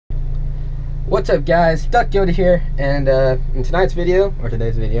What's up guys, Duck Yoda here, and in today's video,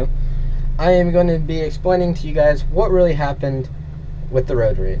 I am going to be explaining to you guys what really happened with the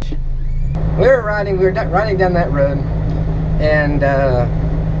road rage. We were riding down that road, and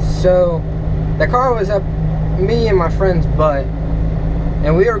so the car was up me and my friend's butt,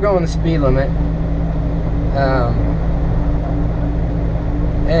 and we were going the speed limit,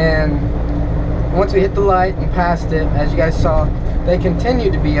 and once we hit the light and passed it, as you guys saw, they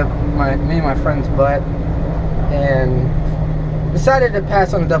continued to be up me and my friend's butt and decided to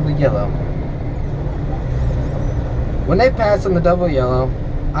pass on the double yellow. When they passed on the double yellow,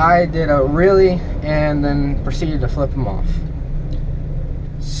 I did a really and then proceeded to flip them off.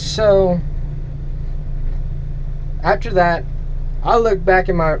 So after that, I looked back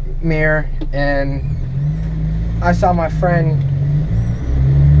in my mirror and I saw my friend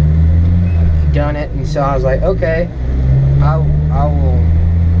done it, and so I was like, okay,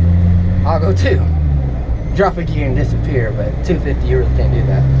 I'll go too. Drop a gear and disappear, but 250 you really can't do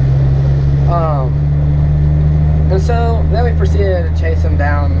that. And so then we proceeded to chase him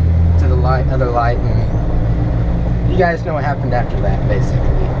down to the other light, and you guys know what happened after that, basically.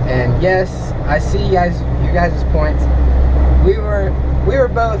 And yes, I see you guys' points. We were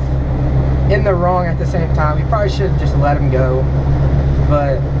both in the wrong at the same time. We probably should have just let him go,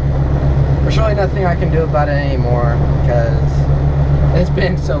 but there's really nothing I can do about it anymore because it's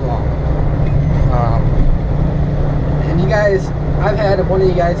been so long. And you guys, I've had one of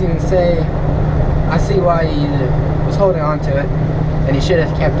you guys even say, I see why he was holding on to it, and he should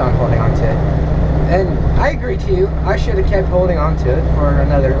have kept on holding on to it. And I agree to you, I should have kept holding on to it for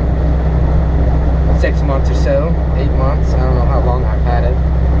another 6 months or so, 8 months. I don't know how long I've had it,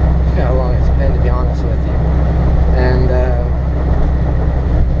 how long it's been, to be honest with you. And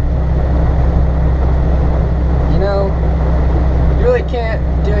you know, you really can't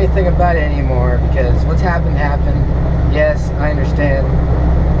do anything about it anymore because what's happened happened. Yes, I understand.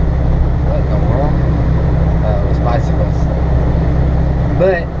 What in the world? It was bicycles.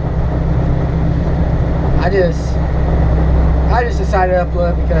 But I just decided to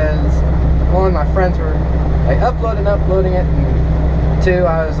upload because one, my friends were like uploading it, and two,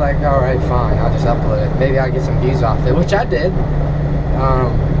 I was like, all right, fine, I'll just upload it. Maybe I'll get some views off it, which I did.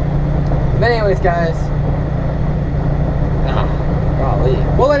 But anyways, guys.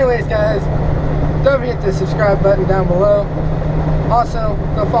 Well, anyways, guys, don't forget the subscribe button down below. Also,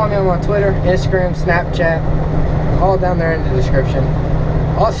 go follow me on my Twitter, Instagram, Snapchat, all down there in the description.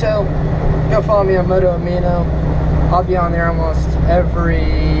 Also, go follow me on Moto-Amino. I'll be on there almost every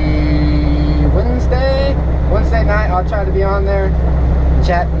Wednesday night. I'll try to be on there,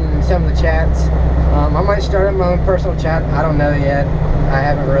 chatting some of the chats. I might start up my own personal chat. I don't know yet. I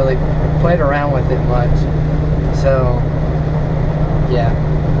haven't really played around with it much. So yeah.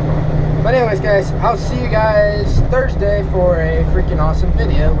 But anyways, guys, I'll see you guys Thursday for a freaking awesome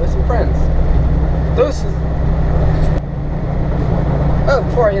video with some friends. Deuces. Oh,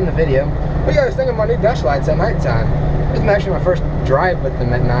 before I end the video, what do you guys think of my new dash lights at nighttime? This is actually my first drive with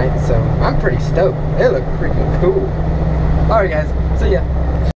them at night, so I'm pretty stoked. They look freaking cool. Alright guys, see ya.